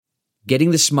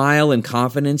Getting the smile and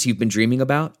confidence you've been dreaming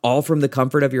about, all from the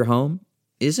comfort of your home,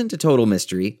 isn't a total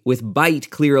mystery with Byte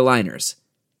clear aligners.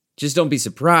 Just don't be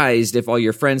surprised if all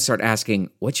your friends start asking,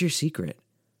 "What's your secret?"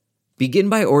 Begin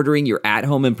by ordering your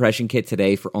at-home impression kit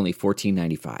today for only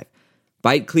 $14.95.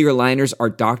 Byte clear aligners are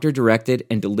doctor-directed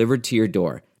and delivered to your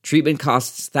door. Treatment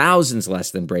costs thousands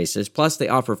less than braces, plus they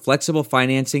offer flexible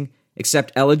financing,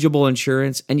 accept eligible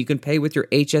insurance, and you can pay with your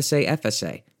HSA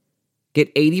FSA. Get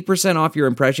 80% off your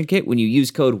impression kit when you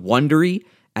use code WONDERY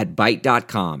at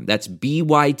Byte.com. That's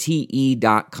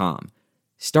BYTE.com.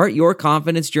 Start your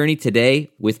confidence journey today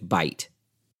with Byte.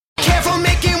 Careful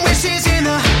making wishes in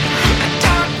a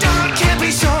dark, dark, can't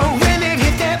be so women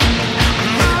hit that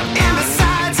mark and the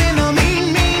sides in the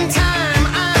meantime.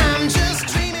 I'm just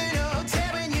dreaming of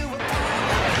tearing you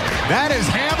apart. That is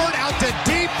hammered out to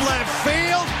deep left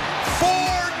field.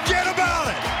 Forget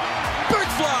about it. Big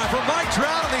fly from Mike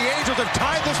Trout, and the Angels have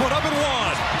tied this one up at 1.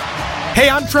 Hey,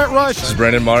 I'm Trent Rush. This is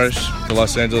Brendan Marsh, the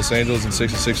Los Angeles Angels and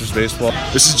 66ers baseball.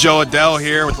 This is Joe Adele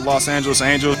here with the Los Angeles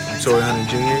Angels. I'm Torrey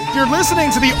Hunter Jr. You're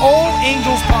listening to the All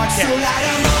Angels podcast.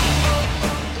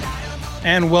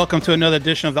 And welcome to another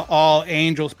edition of the All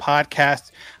Angels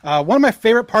podcast. One of my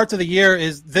favorite parts of the year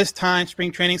is this time,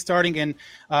 spring training starting, and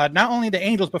not only the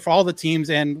Angels, but for all the teams.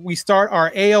 And we start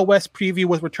our AL West preview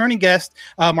with returning guest,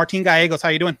 Martin Gallegos. How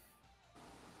you doing?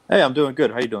 Hey, I'm doing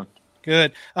good. How you doing?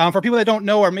 Good. For people that don't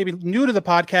know or maybe new to the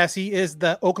podcast, he is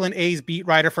the Oakland A's beat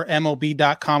writer for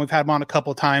MLB.com. We've had him on a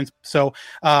couple of times. So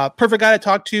perfect guy to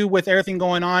talk to with everything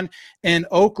going on in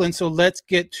Oakland. So let's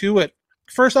get to it.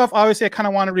 First off, obviously, I kind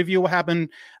of want to review what happened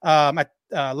at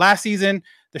last season,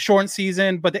 the shortened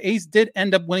season, but the A's did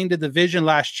end up winning the division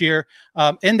last year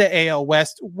in the AL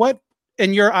West. What,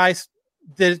 in your eyes,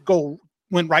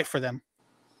 went right for them?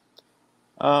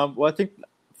 Well, I think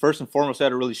first and foremost, they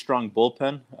had a really strong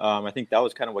bullpen. I think that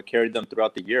was kind of what carried them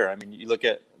throughout the year. I mean, you look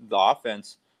at the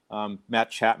offense,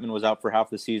 Matt Chapman was out for half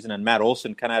the season, and Matt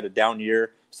Olson kind of had a down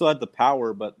year. Still had the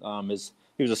power, but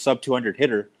he was a sub-200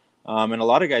 hitter. And a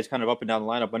lot of guys kind of up and down the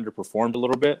lineup underperformed a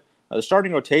little bit. The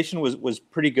starting rotation was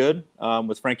pretty good,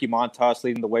 with Frankie Montas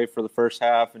leading the way for the first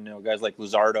half, and guys like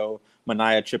Luzardo,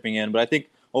 Manaea chipping in. But I think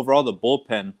overall the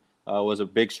bullpen was a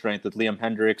big strength with Liam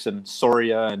Hendriks and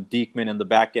Soria and Diekman in the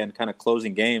back end kind of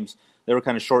closing games. They were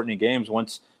kind of shortening games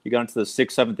once you got into the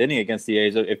 6th, 7th inning against the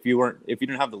A's. If you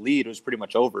didn't have the lead, it was pretty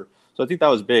much over. So I think that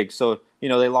was big. So, they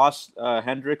lost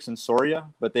Hendriks and Soria,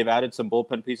 but they've added some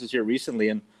bullpen pieces here recently,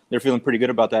 and they're feeling pretty good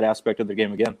about that aspect of their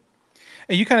game again.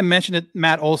 And you kind of mentioned it,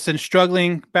 Matt Olson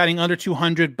struggling, batting under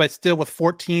 200, but still with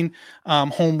 14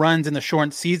 home runs in the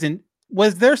shortened season.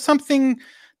 Was there something,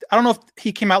 I don't know if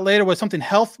he came out later, was something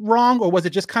health wrong, or was it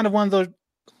just kind of one of those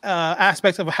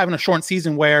aspects of having a short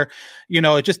season where,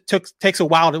 it just takes a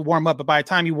while to warm up, but by the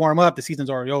time you warm up, the season's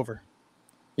already over?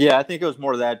 Yeah, I think it was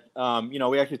more that,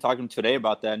 we actually talked to him today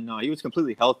about that. No, he was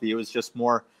completely healthy. It was just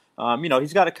more,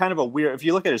 he's got a kind of a weird, if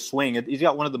you look at his swing, he's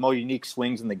got one of the more unique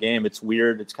swings in the game. It's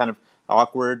weird. It's kind of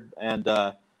awkward. And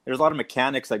there's a lot of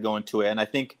mechanics that go into it. And I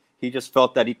think he just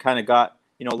felt that he kind of got,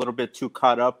 a little bit too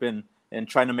caught up in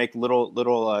trying to make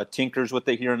little tinkers with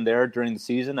it here and there during the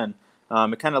season. And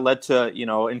it kind of led to,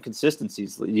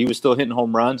 inconsistencies. He was still hitting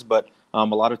home runs, but a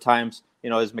lot of times,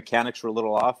 his mechanics were a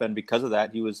little off. And because of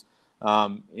that, he was,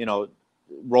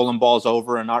 rolling balls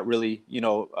over and not really,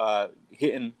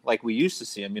 hitting like we used to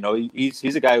see him.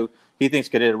 He's a guy who he thinks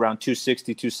could hit around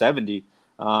 260, 270.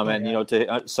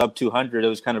 To sub 200, it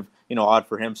was kind of, odd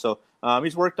for him. So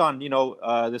he's worked on,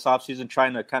 this offseason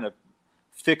trying to kind of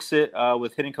fix it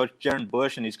with hitting coach Jaron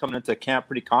Bush, and he's coming into camp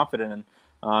pretty confident.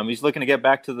 And he's looking to get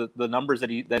back to the numbers that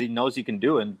he knows he can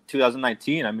do. In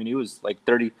 2019, I mean, he was like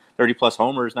 30 plus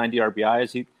homers, 90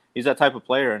 RBIs. He's that type of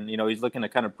player, and he's looking to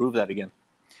kind of prove that again.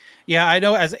 Yeah, I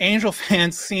know. As Angel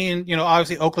fans, seeing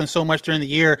obviously Oakland so much during the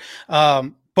year,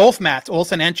 both Matts,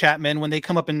 Olson and Chapman, when they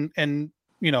come up in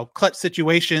clutch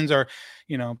situations or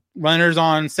runners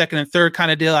on second and third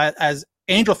kind of deal, as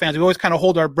Angel fans, we always kind of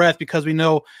hold our breath because we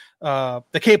know what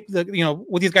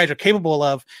these guys are capable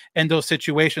of in those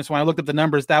situations. So when I looked at the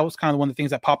numbers, that was kind of one of the things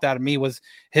that popped out at me was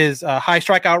his high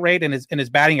strikeout rate and his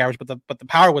batting average, but the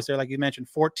power was there, like you mentioned,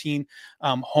 14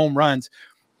 home runs.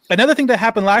 Another thing that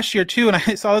happened last year too, and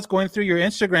I saw this going through your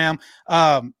Instagram,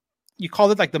 you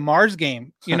called it like the Mars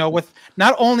game, with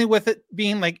not only with it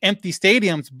being like empty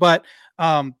stadiums, but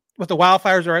with the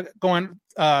wildfires are going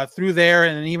through there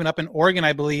and even up in Oregon,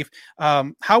 I believe.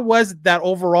 How was that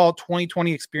overall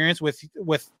 2020 experience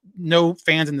with no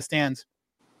fans in the stands?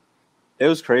 It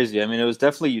was crazy. I mean, it was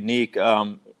definitely unique.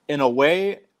 In a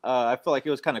way, I feel like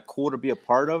it was kind of cool to be a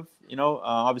part of.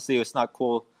 Obviously, it's not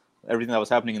cool everything that was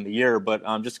happening in the year, but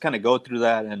just kind of go through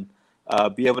that and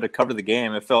be able to cover the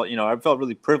game. I felt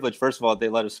really privileged. First of all, they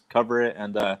let us cover it,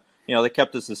 and they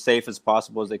kept us as safe as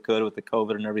possible as they could with the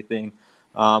COVID and everything.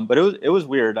 But it was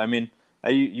weird. I mean,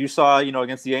 you saw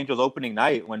against the Angels opening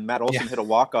night when Matt Olson hit a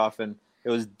walk-off, and it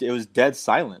was dead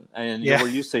silent. And we're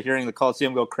used to hearing the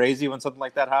Coliseum go crazy when something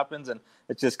like that happens, and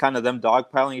it's just kind of them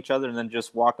dogpiling each other and then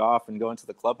just walk off and go into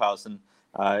the clubhouse, and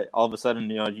all of a sudden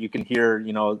you can hear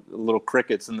little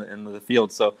crickets in the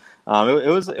field. So it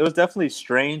was definitely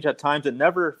strange at times. It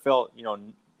never felt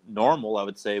normal, I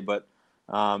would say, but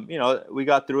we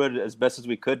got through it as best as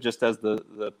we could, just as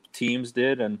the teams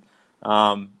did, and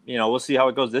we'll see how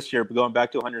it goes this year. But going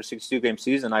back to a 162 game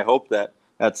season, I hope that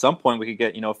at some point we could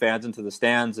get fans into the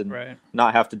stands and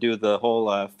not have to do the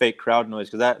whole fake crowd noise,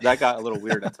 because that got a little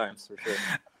weird at times for sure.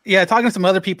 Yeah, talking to some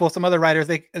other people, some other writers,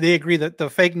 they agree that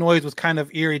the fake noise was kind of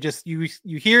eerie. Just you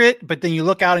hear it, but then you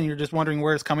look out and you're just wondering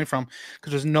where it's coming from because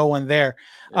there's no one there.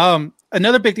 Yeah.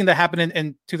 Another big thing that happened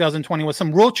in 2020 was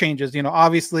some rule changes.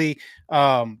 Obviously,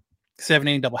 7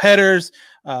 inning doubleheaders,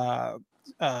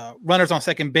 runners on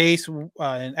second base,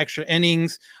 and extra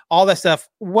innings, all that stuff.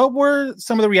 What were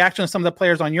some of the reactions of some of the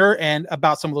players on your end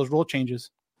about some of those rule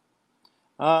changes?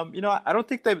 I don't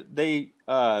think they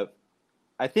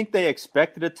I think they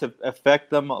expected it to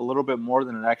affect them a little bit more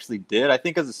than it actually did. I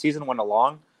think as the season went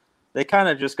along, they kind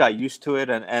of just got used to it.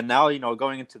 And now,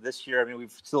 going into this year, I mean,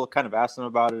 we've still kind of asked them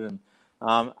about it. And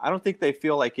I don't think they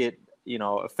feel like it,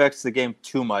 affects the game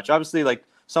too much. Obviously, like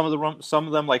some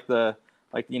of them, like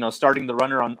starting the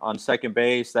runner on second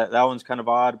base, that one's kind of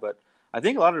odd. But I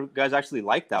think a lot of guys actually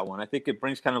like that one. I think it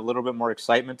brings kind of a little bit more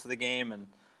excitement to the game. And,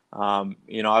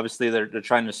 obviously they're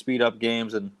trying to speed up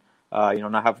games and,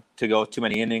 not have to go too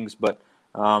many innings. But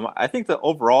I think that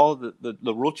overall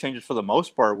the rule changes for the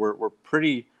most part were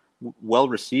pretty well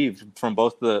received from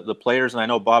both the players. And I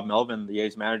know Bob Melvin, the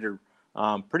A's manager,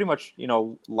 pretty much,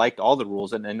 liked all the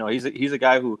rules. And he's a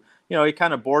guy who, he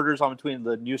kind of borders on between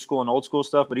the new school and old school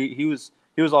stuff, but he was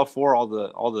all for all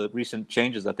the recent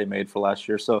changes that they made for last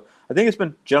year. So I think it's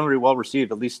been generally well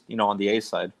received, at least, on the A's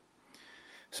side.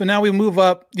 So now we move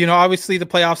up, obviously the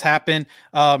playoffs happen,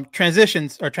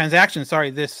 transactions, this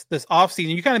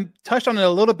offseason. You kind of touched on it a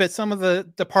little bit. Some of the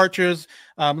departures,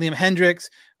 Liam Hendriks,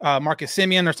 Marcus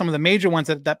Semien are some of the major ones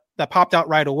that popped out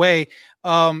right away.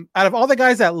 Out of all the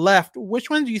guys that left, which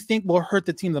one do you think will hurt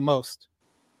the team the most?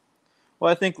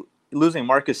 Well, I think losing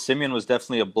Marcus Semien was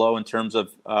definitely a blow in terms of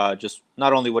just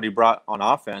not only what he brought on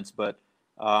offense, but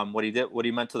what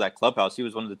he meant to that clubhouse. He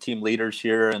was one of the team leaders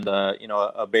here, and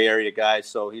a Bay Area guy.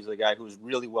 So he's a guy who was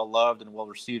really well loved and well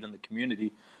received in the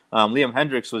community. Liam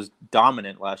Hendriks was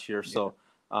dominant last year, so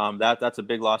that's a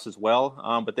big loss as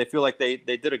well. But they feel like they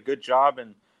did a good job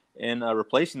in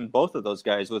replacing both of those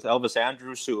guys with Elvis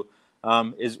Andrus, who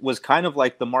was kind of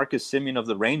like the Marcus Semien of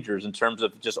the Rangers in terms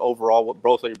of just overall what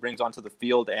both he brings onto the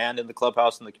field and in the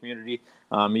clubhouse and the community.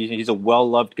 He's a well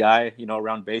loved guy,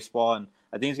 around baseball, and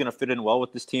I think he's going to fit in well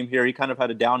with this team here. He kind of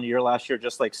had a down year last year,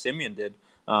 just like Semien did,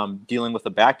 dealing with a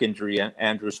back injury.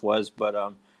 Andrus was,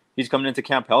 but he's coming into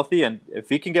camp healthy, and if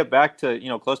he can get back to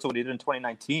close to what he did in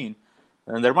 2019,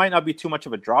 then there might not be too much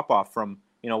of a drop off from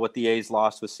what the A's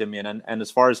lost with Semien. And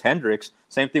as far as Hendriks,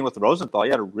 same thing with Rosenthal. He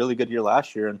had a really good year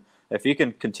last year, and if he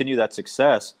can continue that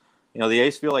success, the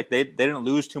A's feel like they didn't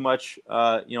lose too much.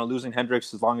 Losing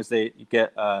Hendriks, as long as they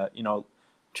get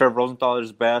Trevor Rosenthal at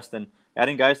his best, and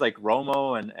adding guys like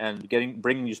Romo and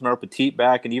bringing Yusmeiro Petit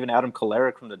back, and even Adam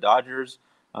Kolarek from the Dodgers,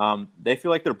 they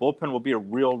feel like their bullpen will be a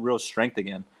real strength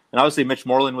again. And obviously Mitch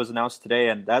Moreland was announced today,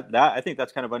 and that I think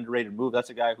that's kind of an underrated move. That's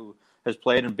a guy who has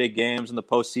played in big games in the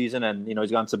postseason, and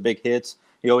he's gotten some big hits.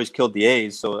 He always killed the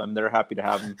A's, so they're happy to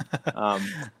have him.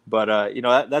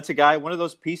 That's a guy, one of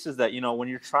those pieces that when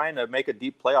you're trying to make a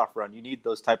deep playoff run, you need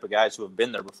those type of guys who have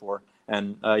been there before.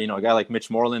 And a guy like Mitch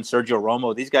Moreland, Sergio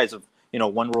Romo, these guys have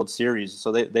won World Series,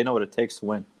 so they know what it takes to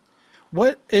win.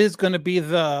 What is going to be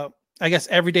the, I guess,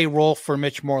 everyday role for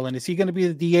Mitch Moreland? Is he going to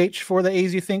be the DH for the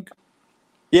A's, you think?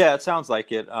 Yeah, it sounds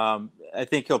like it. I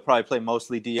think he'll probably play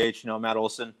mostly DH. Matt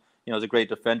Olson, is a great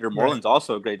defender. Moreland's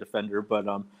also a great defender, but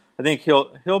I think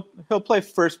he'll play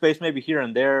first base maybe here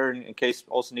and there in case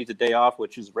Olson needs a day off,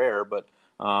 which is rare. But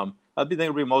I think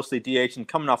it'll be mostly DH and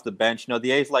coming off the bench.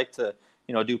 The A's like to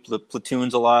do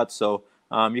platoons a lot, so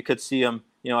you could see him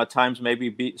at times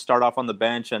maybe start off on the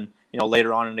bench, and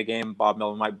later on in the game, Bob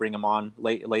Melvin might bring him on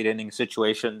late inning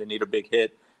situation. They need a big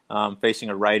hit. Facing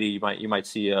a righty, you might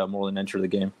see Moreland enter the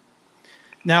game.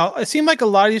 Now, it seemed like a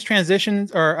lot of these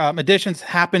transitions or additions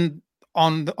happened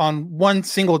on one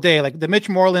single day. Like the Mitch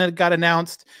Moreland got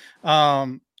announced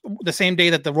the same day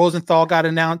that the Rosenthal got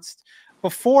announced.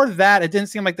 Before that, it didn't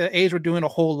seem like the A's were doing a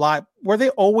whole lot. Were they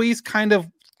always kind of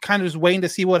kind of just waiting to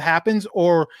see what happens,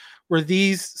 or were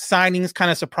these signings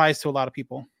kind of surprise to a lot of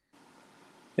people?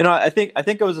 I think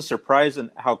it was a surprise in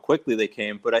how quickly they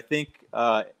came, but I think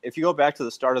if you go back to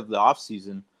the start of the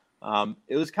offseason,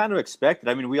 it was kind of expected.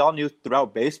 I mean, we all knew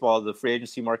throughout baseball the free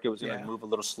agency market was going to move a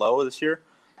little slow this year,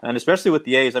 and especially with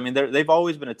the A's. I mean, they've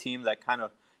always been a team that kind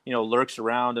of lurks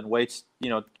around and waits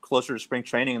closer to spring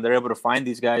training, and they're able to find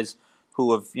these guys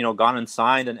who have gone and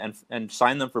signed and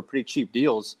signed them for pretty cheap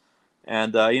deals.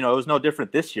 And it was no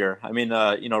different this year. I mean,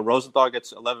 Rosenthal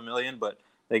gets $11 million, but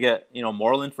they get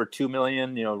Moreland for $2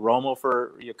 million, Romo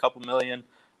for a couple million.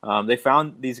 They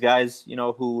found these guys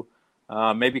who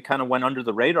maybe kind of went under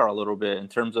the radar a little bit in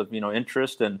terms of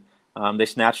interest, and they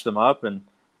snatched them up. And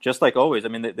just like always, I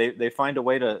mean, they find a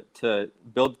way to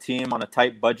build a team on a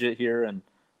tight budget here, and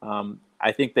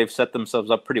I think they've set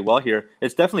themselves up pretty well here.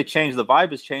 It's definitely changed. The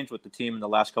vibe has changed with the team in the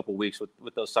last couple of weeks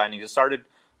with those signings. It started,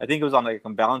 I think it was on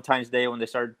Valentine's Day when they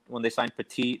signed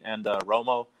Petit and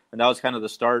Romo, and that was kind of the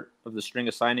start of the string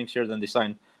of signings here. Then they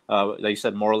signed, like you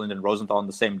said, Moreland and Rosenthal on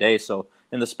the same day. So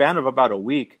in the span of about a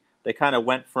week, they kind of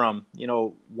went from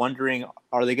wondering,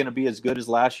 are they going to be as good as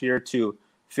last year, to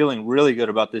feeling really good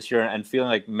about this year and feeling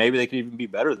like maybe they could even be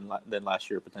better than last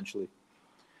year potentially.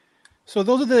 So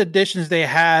those are the additions they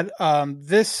had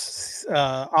this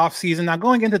offseason. Now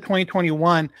going into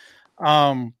 2021,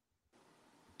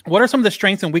 what are some of the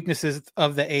strengths and weaknesses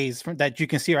of the A's that you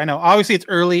can see right now? Obviously, it's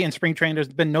early in spring training. There's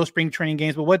been no spring training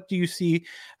games, but what do you see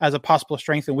as a possible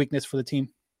strength and weakness for the team?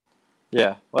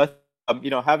 Yeah, well,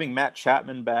 having Matt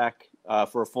Chapman back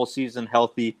for a full season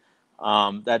healthy,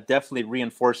 that definitely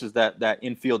reinforces that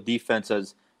infield defense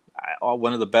as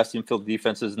one of the best infield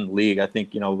defenses in the league. I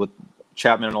think, with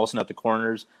Chapman and Olsen at the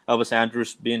corners, Elvis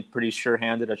Andrus being pretty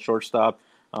sure-handed at shortstop.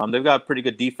 They've got a pretty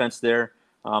good defense there.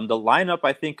 The lineup,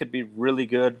 I think, could be really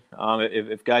good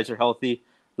if guys are healthy.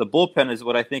 The bullpen is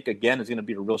what I think, again, is going to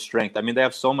be a real strength. I mean, they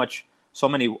have so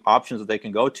many options that they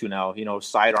can go to now.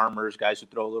 Side armors, guys who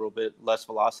throw a little bit less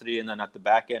velocity, and then at the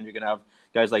back end, you're going to have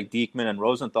guys like Diekman and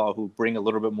Rosenthal who bring a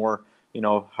little bit more,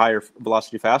 higher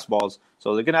velocity fastballs.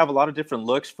 So they're going to have a lot of different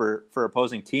looks for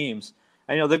opposing teams.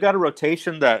 And, they've got a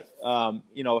rotation that,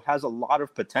 has a lot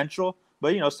of potential,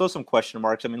 but, still some question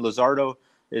marks. I mean, Luzardo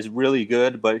is really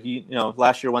good, but he,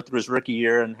 last year went through his rookie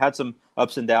year and had some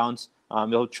ups and downs.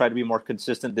 He'll try to be more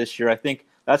consistent this year. I think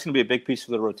that's going to be a big piece of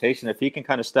the rotation. If he can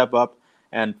kind of step up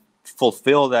and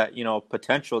fulfill that,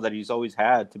 potential that he's always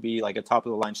had to be like a top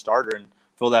of the line starter and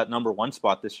fill that number one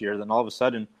spot this year, then all of a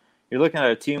sudden you're looking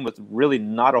at a team with really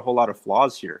not a whole lot of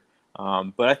flaws here.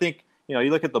 But I think, you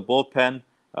look at the bullpen,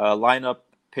 lineup,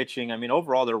 pitching. I mean,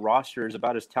 overall, their roster is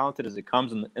about as talented as it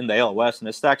comes in the AL West, and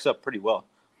it stacks up pretty well.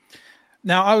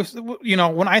 Now,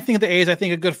 when I think of the A's, I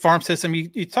think a good farm system.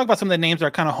 You talk about some of the names that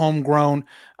are kind of homegrown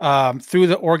through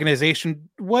the organization.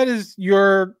 What is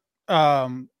your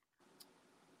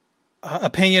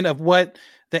opinion of what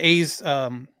the A's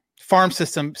farm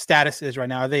system status is right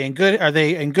now? Are they in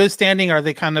good standing? Are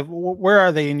they kind of, where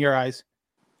are they in your eyes?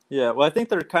 Yeah, well, I think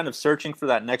they're kind of searching for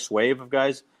that next wave of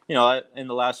guys. In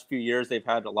the last few years, they've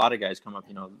had a lot of guys come up.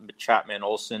 Chapman,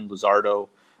 Olsen, Luzardo,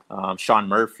 Sean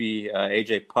Murphy,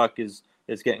 AJ Puck is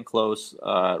getting close.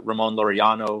 Ramon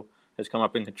Laureano has come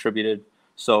up and contributed.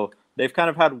 So they've kind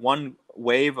of had one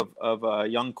wave of a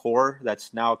young core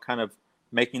that's now kind of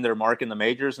making their mark in the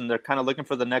majors, and they're kind of looking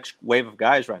for the next wave of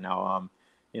guys right now.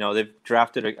 They've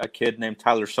drafted a kid named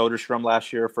Tyler Soderstrom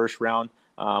last year, first round,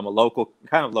 a local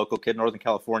kid, Northern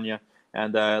California,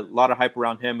 and a lot of hype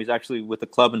around him. He's actually with the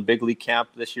club in big league camp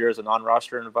this year as a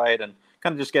non-roster invite and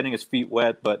kind of just getting his feet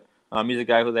wet, but he's a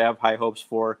guy who they have high hopes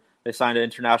for. They signed an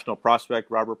international prospect,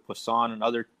 Robert Poisson,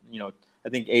 another, I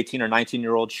think 18 or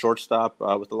 19-year-old shortstop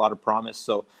with a lot of promise.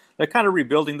 So they're kind of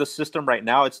rebuilding the system right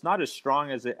now. It's not as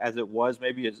strong as it was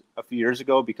maybe a few years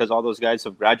ago because all those guys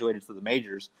have graduated to the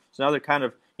majors. So now they're kind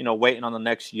of, waiting on the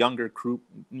next younger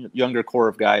core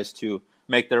of guys to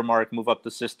make their mark, move up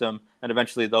the system, and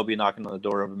eventually they'll be knocking on the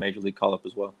door of a major league call-up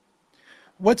as well.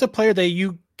 What's a player that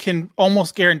you can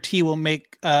almost guarantee will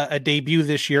make a debut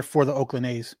this year for the Oakland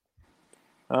A's?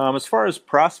 As far as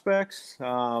prospects,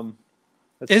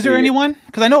 is there anyone?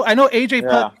 Because I know AJ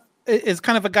Puck is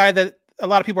kind of a guy that a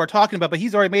lot of people are talking about, but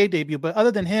he's already made a debut. But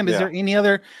other than him, is there any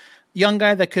other young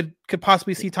guy that could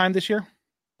possibly see time this year?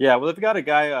 Yeah, well, they've got a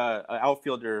guy,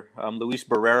 outfielder, Luis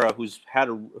Barrera,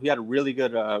 he had a really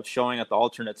good showing at the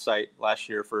alternate site last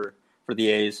year for the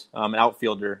A's, an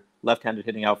outfielder, left-handed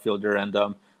hitting outfielder, and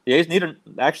the A's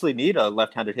actually need a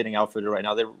left-handed hitting outfielder right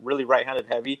now. They're really right-handed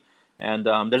heavy. And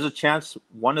there's a chance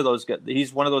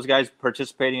he's one of those guys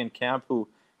participating in camp who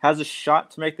has a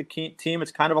shot to make the team.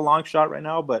 It's kind of a long shot right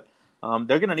now, but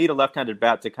they're going to need a left-handed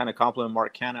bat to kind of complement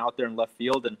Mark Canha out there in left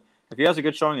field. And if he has a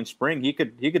good showing in spring, he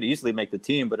could easily make the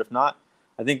team. But if not,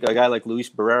 I think a guy like Luis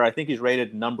Barrera, I think he's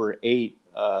rated number 8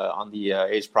 on the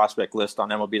A's prospect list on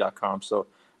MLB.com. So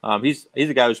he's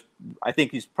a guy who's, I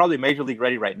think he's probably major league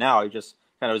ready right now. He just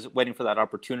kind of was waiting for that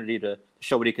opportunity to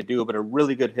show what he could do. But a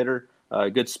really good hitter,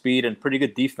 good speed, and pretty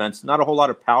good defense. Not a whole lot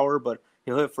of power, but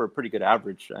he'll hit for a pretty good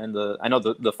average. And I know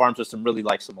the farm system really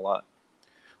likes him a lot.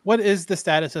 What is the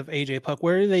status of AJ Puk?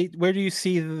 Where do you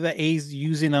see the A's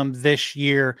using him this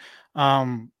year?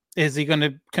 Is he going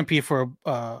to compete for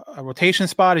a rotation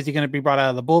spot? Is he going to be brought out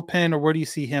of the bullpen, or where do you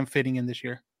see him fitting in this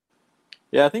year?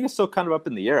 Yeah, I think it's still kind of up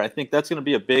in the air. I think that's going to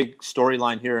be a big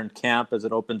storyline here in camp as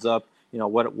it opens up.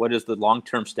 What is the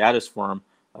long-term status for him?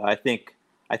 I think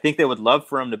they would love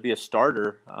for him to be a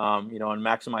starter, and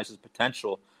maximize his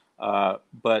potential.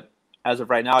 But as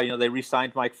of right now, they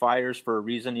re-signed Mike Fiers for a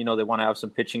reason. They want to have some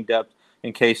pitching depth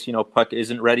in case, Puk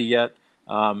isn't ready yet.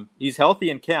 He's healthy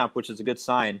in camp, which is a good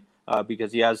sign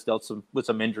because he has dealt with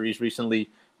some injuries recently.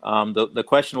 The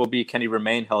question will be, can he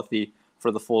remain healthy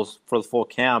for the full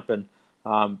camp? And,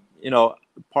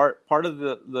 part of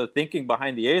the thinking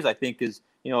behind the A's, I think, is,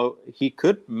 he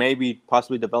could maybe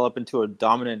possibly develop into a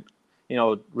dominant,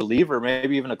 reliever,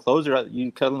 maybe even a closer.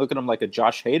 You kind of look at him like a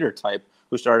Josh Hader type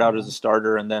who started out as a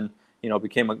starter and then,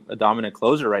 became a dominant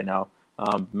closer right now.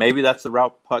 Maybe that's the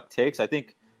route Puk takes. I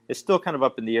think it's still kind of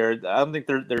up in the air. I don't think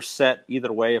they're set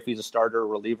either way if he's a starter or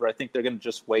reliever. I think they're going to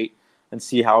just wait and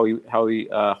see how he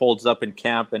holds up in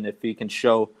camp, and if he can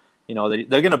show, they're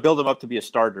going to build him up to be a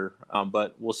starter.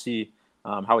 But we'll see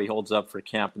how he holds up for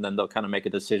camp, and then they'll kind of make a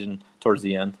decision towards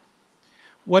the end.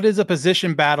 What is a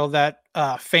position battle that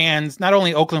fans, not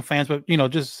only Oakland fans, but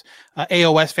just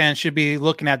AOS fans should be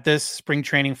looking at this spring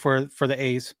training for the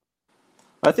A's?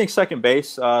 I think second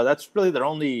base, that's really their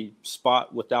only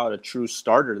spot without a true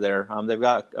starter there. They've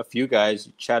got a few guys,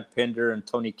 Chad Pinder and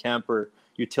Tony Kemp, are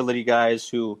utility guys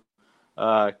who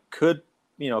could,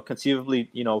 conceivably,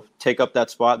 take up that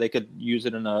spot. They could use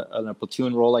it in a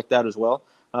platoon role like that as well.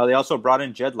 They also brought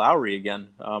in Jed Lowry again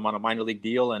on a minor league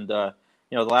deal. And, the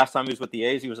last time he was with the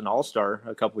A's, he was an all-star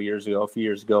a few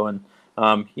years ago. And,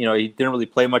 he didn't really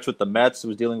play much with the Mets. He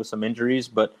was dealing with some injuries.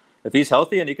 But if he's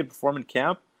healthy and he can perform in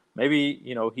camp, maybe,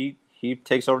 he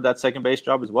takes over that second base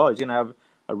job as well. He's going to have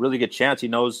a really good chance. He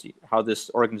knows how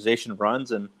this organization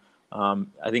runs. And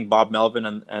I think Bob Melvin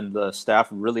and the staff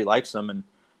really likes him. And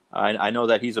I know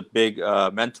that he's a big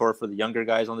mentor for the younger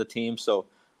guys on the team. So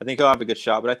I think he'll have a good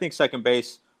shot. But I think second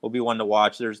base will be one to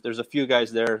watch. There's a few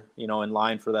guys there, in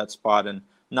line for that spot, and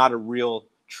not a real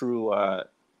true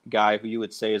guy who you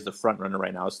would say is the front runner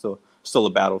right now. It's still a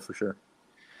battle for sure.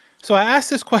 So I asked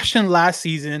this question last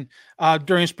season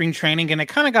during spring training, and it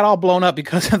kind of got all blown up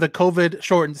because of the COVID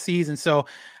shortened season. So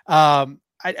I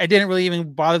didn't really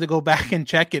even bother to go back and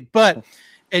check it. But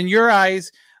in your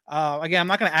eyes, again, I'm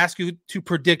not going to ask you to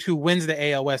predict who wins the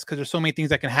AOS because there's so many things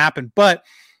that can happen. But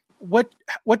what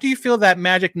do you feel that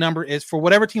magic number is for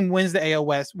whatever team wins the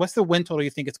AOS? What's the win total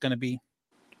you think it's going to be?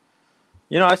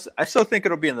 I still think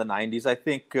it'll be in the 90s. I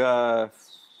think,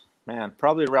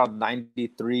 probably around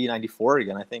 93, 94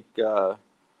 again. I think,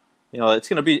 it's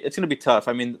going to be tough.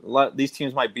 I mean, these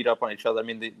teams might beat up on each other. I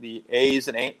mean, the A's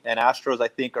and Astros, I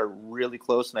think, are really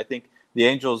close. And I think the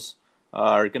Angels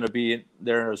are going to be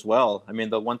there as well. I mean,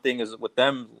 the one thing is with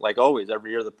them, like always, every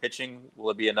year the pitching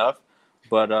will be enough.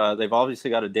 But they've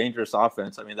obviously got a dangerous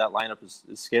offense. I mean, that lineup is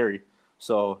scary.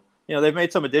 So, they've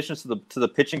made some additions to the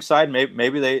pitching side.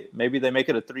 Maybe they make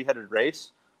it a three-headed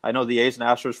race. I know the A's and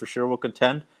Astros for sure will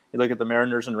contend. You look at the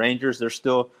Mariners and Rangers; they're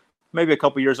still maybe a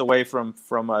couple years away from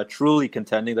truly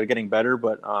contending. They're getting better,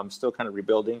 but still kind of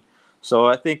rebuilding. So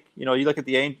I think you look at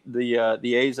the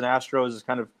A's and Astros is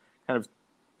kind of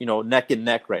neck and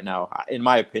neck right now, in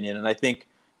my opinion. And I think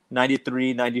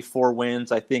 93, 94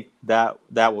 wins. I think that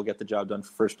will get the job done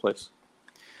for first place.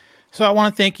 So I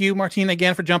want to thank you, Martin,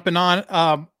 again for jumping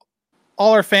on.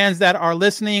 All our fans that are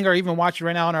listening or even watching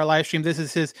right now on our live stream, this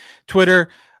is his Twitter.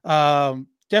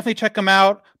 Definitely check him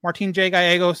out, Martin J.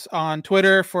 Gallegos on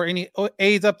Twitter for any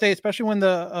A's update, especially when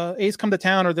the A's come to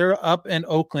town or they're up in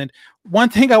Oakland. One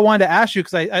thing I wanted to ask you,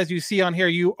 because as you see on here,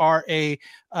 you are a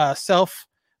said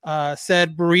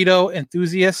burrito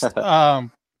enthusiast.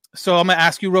 So I'm going to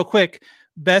ask you real quick,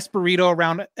 best burrito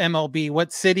around MLB.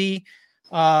 What city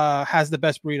has the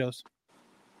best burritos?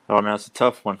 Oh man, it's a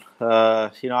tough one.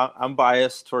 I'm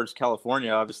biased towards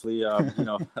California, obviously,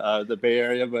 the Bay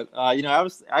Area, but I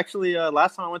was actually,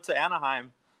 last time I went to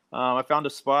Anaheim, I found a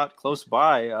spot close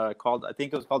by, I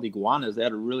think it was called Iguanas. They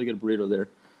had a really good burrito there.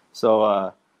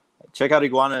 So, check out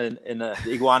Iguanas in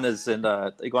Iguanas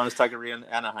Taqueria in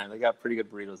Anaheim. They got pretty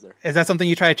good burritos there. Is that something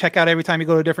you try to check out every time you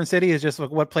go to a different city? Is just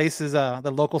like, what place is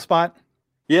the local spot?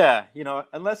 Yeah,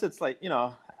 unless it's like,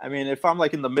 I mean, if I'm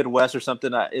like in the Midwest or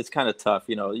something, it's kind of tough.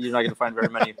 You're not going to find very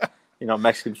many,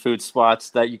 Mexican food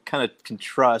spots that you kind of can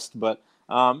trust. But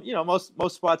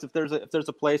most spots, if there's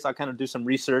a place, I'll kind of do some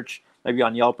research, maybe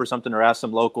on Yelp or something, or ask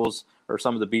some locals or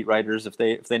some of the beat writers if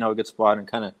they know a good spot, and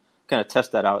kind of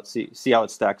test that out, see how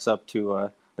it stacks up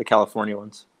to the California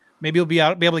ones. Maybe you'll be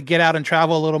able to get out and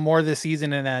travel a little more this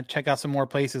season and check out some more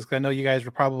places. Because I know you guys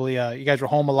were probably you guys were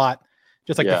home a lot,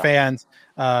 just like the fans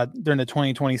during the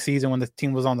 2020 season when the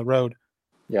team was on the road.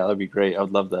 Yeah, that'd be great. I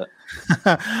would love that.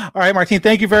 All right, Martin,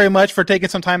 thank you very much for taking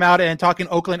some time out and talking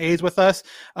Oakland A's with us.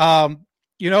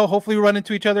 Hopefully we run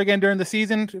into each other again during the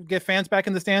season, get fans back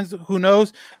in the stands. Who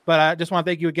knows? But I just want to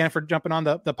thank you again for jumping on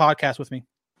the podcast with me.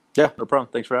 Yeah, no problem.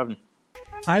 Thanks for having me.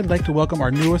 I'd like to welcome our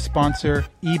newest sponsor,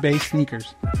 eBay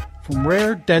Sneakers. From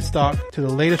rare dead stock to the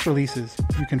latest releases,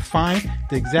 you can find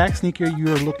the exact sneaker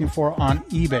you are looking for on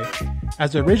eBay.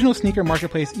 As the original sneaker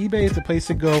marketplace, eBay is the place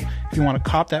to go if you want to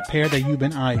cop that pair that you've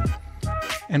been eyeing.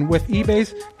 And with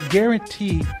eBay's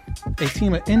guarantee, a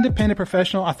team of independent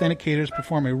professional authenticators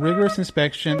perform a rigorous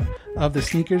inspection of the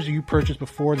sneakers you purchase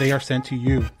before they are sent to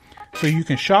you. So you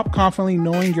can shop confidently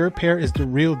knowing your pair is the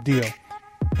real deal.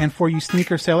 And for you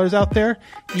sneaker sellers out there,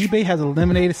 eBay has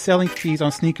eliminated selling fees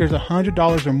on sneakers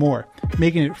 $100 or more,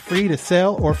 making it free to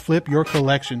sell or flip your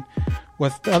collection.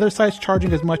 With the other sites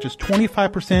charging as much as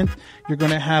 25%, you're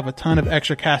going to have a ton of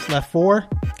extra cash left for,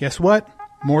 guess what?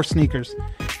 More sneakers.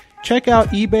 Check out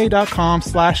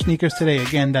ebay.com/sneakers today.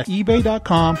 Again, that's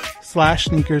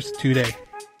ebay.com/sneakers today.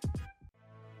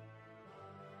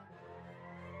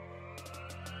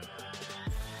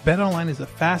 BetOnline is the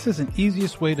fastest and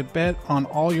easiest way to bet on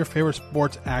all your favorite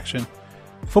sports action.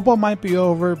 Football might be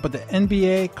over, but the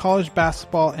NBA, college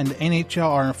basketball, and the NHL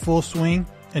are in full swing.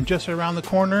 And just around the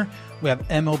corner, we have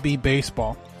MLB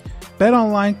baseball.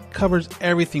 BetOnline covers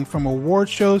everything from award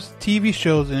shows, TV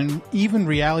shows, and even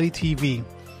reality TV.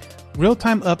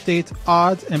 Real-time updates,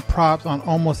 odds, and props on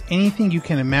almost anything you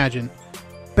can imagine.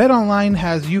 BetOnline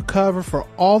has you covered for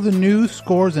all the news,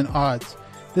 scores, and odds.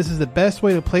 This is the best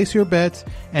way to place your bets,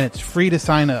 and it's free to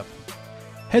sign up.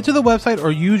 Head to the website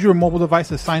or use your mobile device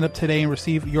to sign up today and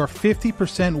receive your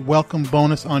 50% welcome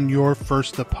bonus on your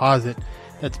first deposit.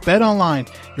 That's BetOnline,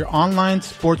 your online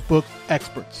sportsbook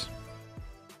experts.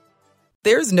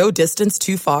 There's no distance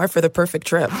too far for the perfect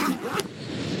trip.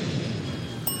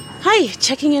 Hi,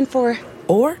 checking in for...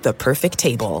 Or the perfect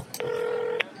table.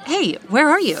 Hey, where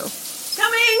are you?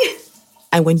 Coming!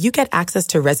 And when you get access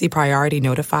to Resi Priority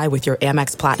Notify with your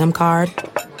Amex Platinum card...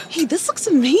 Hey, this looks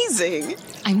amazing.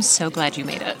 I'm so glad you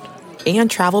made it.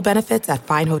 And travel benefits at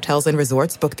fine hotels and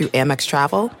resorts booked through Amex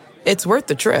Travel, it's worth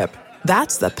the trip.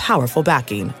 That's the powerful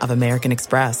backing of American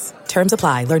Express. Terms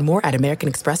apply. Learn more at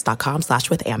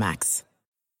americanexpress.com/withAmex.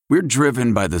 We're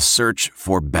driven by the search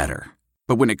for better.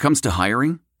 But when it comes to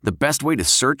hiring, the best way to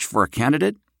search for a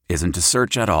candidate isn't to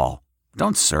search at all.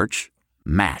 Don't search.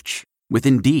 Match. With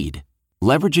Indeed.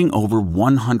 Leveraging over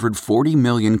 140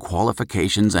 million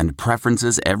qualifications and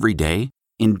preferences every day,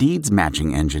 Indeed's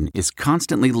matching engine is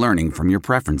constantly learning from your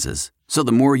preferences. So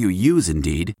the more you use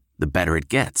Indeed, the better it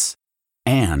gets.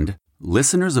 And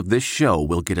listeners of this show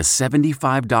will get a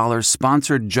 $75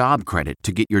 sponsored job credit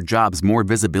to get your jobs more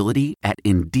visibility at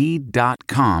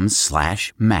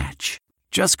Indeed.com/match.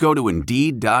 Just go to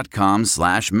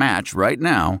Indeed.com/match right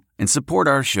now and support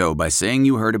our show by saying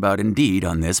you heard about Indeed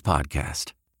on this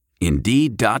podcast.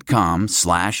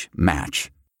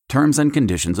 Indeed.com/match. Terms and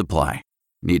conditions apply.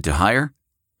 Need to hire?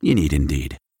 You need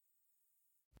Indeed.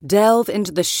 Delve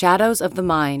into the shadows of the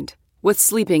mind with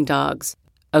Sleeping Dogs,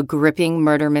 a gripping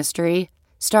murder mystery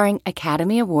starring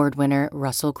Academy Award winner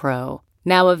Russell Crowe.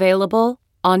 Now available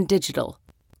on digital.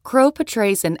 Crowe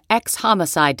portrays an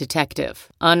ex-homicide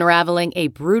detective unraveling a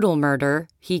brutal murder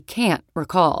he can't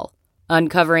recall.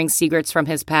 Uncovering secrets from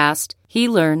his past, he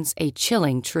learns a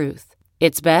chilling truth.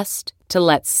 It's best to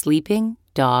let sleeping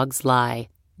dogs lie.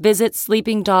 Visit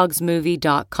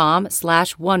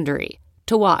sleepingdogsmovie.com/Wondery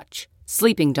to watch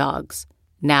Sleeping Dogs,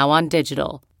 now on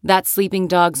digital. That's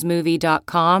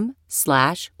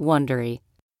sleepingdogsmovie.com/Wondery.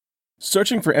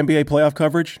 Searching for NBA playoff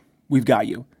coverage? We've got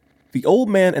you. The Old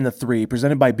Man and the Three,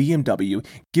 presented by BMW,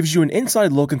 gives you an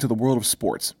inside look into the world of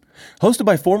sports. Hosted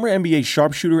by former NBA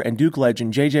sharpshooter and Duke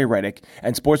legend J.J. Redick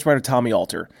and sports writer Tommy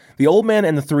Alter, The Old Man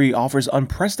and the Three offers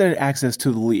unprecedented access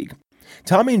to the league.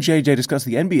 Tommy and JJ discuss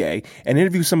the NBA and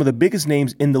interview some of the biggest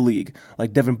names in the league,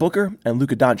 like Devin Booker and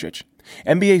Luka Doncic.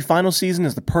 NBA Finals season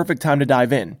is the perfect time to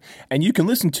dive in, and you can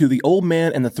listen to The Old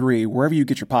Man and the Three wherever you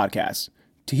get your podcasts.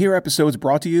 To hear episodes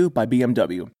brought to you by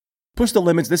BMW. Push the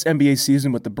limits this NBA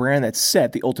season with the brand that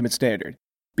set the ultimate standard.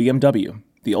 BMW,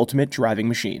 the ultimate driving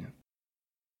machine.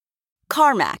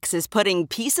 CarMax is putting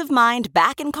peace of mind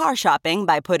back in car shopping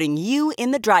by putting you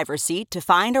in the driver's seat to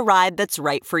find a ride that's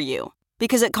right for you.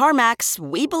 Because at CarMax,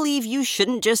 we believe you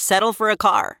shouldn't just settle for a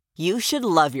car. You should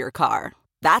love your car.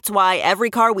 That's why every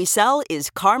car we sell is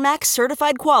CarMax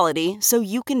certified quality, so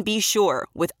you can be sure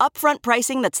with upfront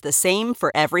pricing that's the same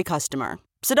for every customer.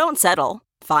 So don't settle.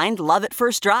 Find love at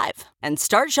first drive and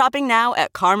start shopping now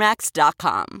at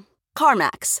CarMax.com.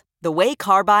 CarMax, the way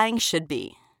car buying should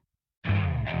be.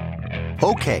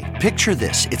 Okay, picture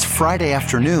this. It's Friday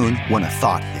afternoon when a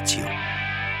thought hits you.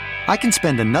 I can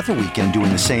spend another weekend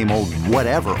doing the same old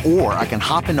whatever, or I can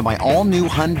hop into my all-new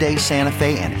Hyundai Santa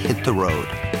Fe and hit the road.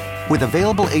 With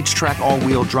available H-Track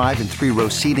all-wheel drive and 3-row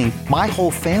seating, my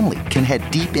whole family can head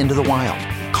deep into the wild.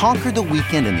 Conquer the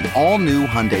weekend in the all-new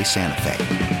Hyundai Santa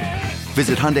Fe.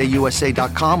 Visit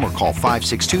HyundaiUSA.com or call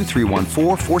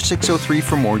 562-314-4603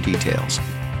 for more details.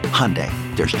 Hyundai,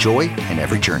 there's joy in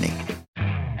every journey.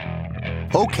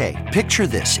 Okay, picture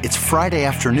this. It's Friday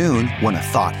afternoon when a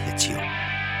thought hits you.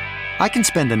 I can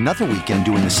spend another weekend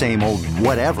doing the same old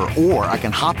whatever, or I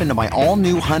can hop into my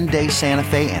all-new Hyundai Santa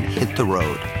Fe and hit the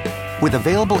road. With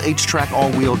available H-Track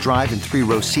all-wheel drive and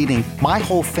 3-row seating, my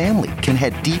whole family can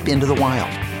head deep into the wild.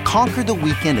 Conquer the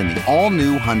weekend in the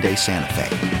all-new Hyundai Santa Fe.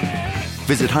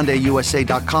 Visit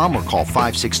HyundaiUSA.com or call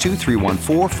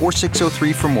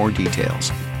 562-314-4603 for more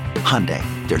details. Hyundai,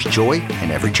 there's joy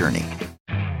in every journey.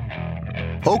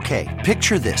 Okay,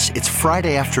 picture this. It's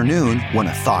Friday afternoon when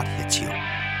a thought hits you.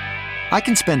 I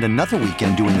can spend another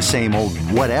weekend doing the same old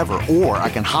whatever, or I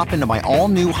can hop into my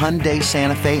all-new Hyundai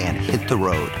Santa Fe and hit the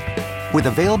road. With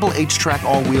available H-Track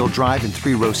all-wheel drive and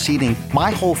 3-row seating, my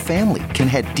whole family can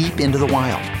head deep into the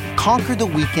wild. Conquer the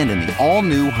weekend in the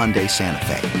all-new Hyundai Santa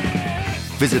Fe.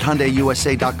 Visit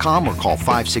HyundaiUSA.com or call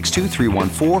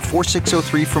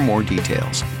 562-314-4603 for more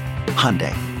details.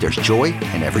 Hyundai, there's joy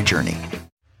in every journey.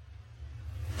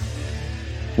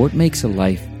 What makes a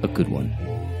life a good one?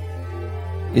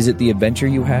 Is it the adventure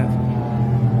you have?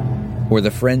 Or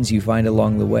the friends you find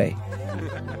along the way?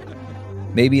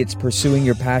 Maybe it's pursuing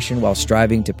your passion while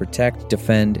striving to protect,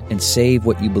 defend, and save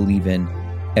what you believe in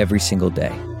every single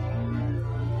day.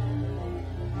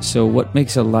 So what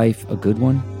makes a life a good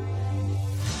one?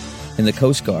 In the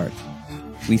Coast Guard,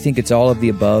 we think it's all of the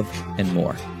above and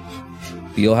more.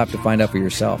 But you'll have to find out for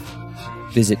yourself.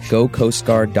 Visit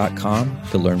gocoastguard.com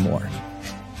to learn more.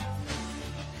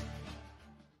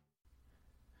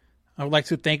 I would like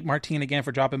to thank Martine again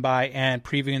for dropping by and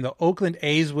previewing the Oakland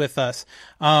A's with us.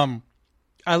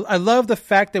 I love the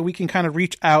fact that we can kind of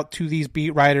reach out to these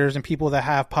beat writers and people that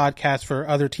have podcasts for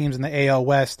other teams in the AL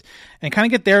West and kind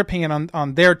of get their opinion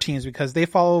on their teams, because they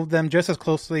follow them just as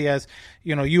closely as,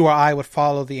 you know, you or I would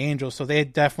follow the Angels. So they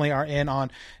definitely are in on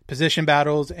position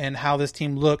battles and how this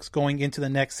team looks going into the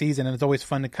next season. And it's always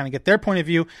fun to kind of get their point of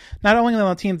view, not only on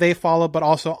the team they follow, but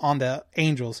also on the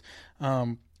Angels.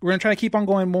 We're going to try to keep on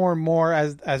going more and more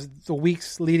as the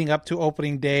weeks leading up to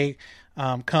opening day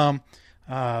come.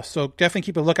 So definitely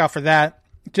keep a lookout for that.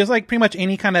 Just like pretty much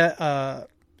any kind of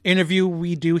interview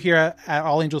we do here at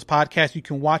All Angels Podcast, you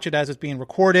can watch it as it's being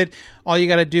recorded. All you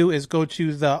got to do is go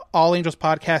to the All Angels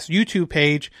Podcast YouTube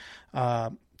page,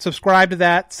 subscribe to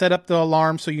that, set up the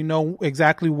alarm so you know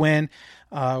exactly when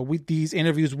these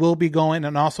interviews will be going.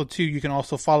 And also, too, you can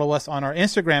also follow us on our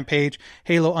Instagram page,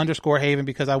 Halo_Haven,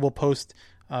 because I will post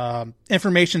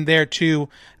information there too,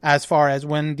 as far as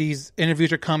when these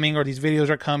interviews are coming or these videos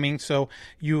are coming, so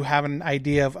you have an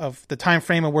idea of the time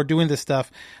frame and we're doing this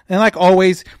stuff. And like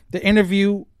always, the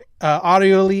interview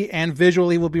audioly and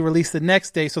visually will be released the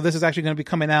next day. So this is actually going to be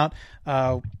coming out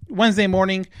Wednesday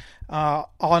morning on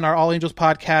our All Angels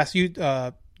Podcast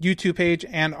YouTube page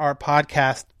and our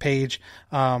podcast page,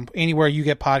 anywhere you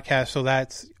get podcasts. So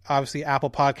that's obviously Apple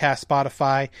Podcasts,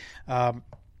 Spotify,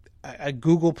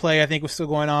 Google Play, I think, was still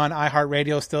going on.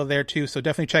 iHeartRadio is still there too. So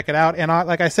definitely check it out. And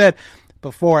like I said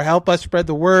before, help us spread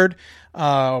the word.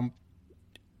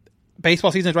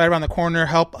 Baseball season is right around the corner.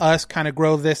 Help us kind of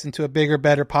grow this into a bigger,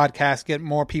 better podcast, get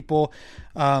more people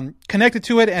connected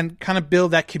to it, and kind of build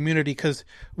that community, because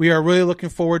we are really looking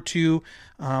forward to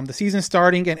the season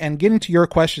starting and getting to your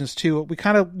questions too. We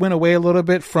kind of went away a little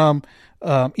bit from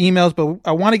emails, but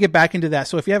I want to get back into that.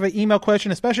 So if you have an email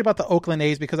question, especially about the Oakland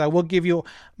A's, because I will give you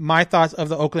my thoughts of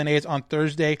the Oakland A's on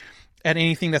Thursday at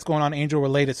anything that's going on Angel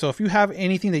related. So if you have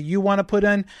anything that you want to put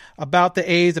in about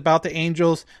the A's, about the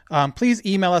Angels, please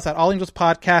email us at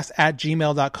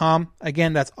allangelspodcast@gmail.com.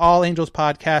 Again, that's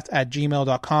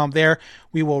allangelspodcast@gmail.com. There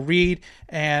we will read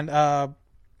and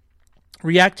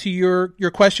react to your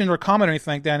question or comment or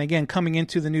anything like that. And again, coming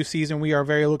into the new season, we are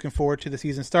very looking forward to the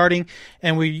season starting,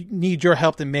 and we need your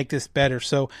help to make this better.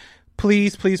 So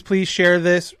please share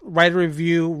this, write a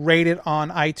review, rate it on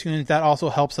iTunes. That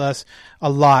also helps us a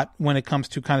lot when it comes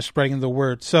to kind of spreading the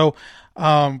word. So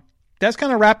that's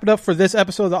kind of wrap it up for this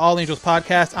episode of the All Angels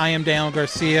Podcast. I am Daniel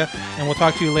Garcia, and we'll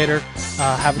talk to you later.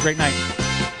 Have a great night.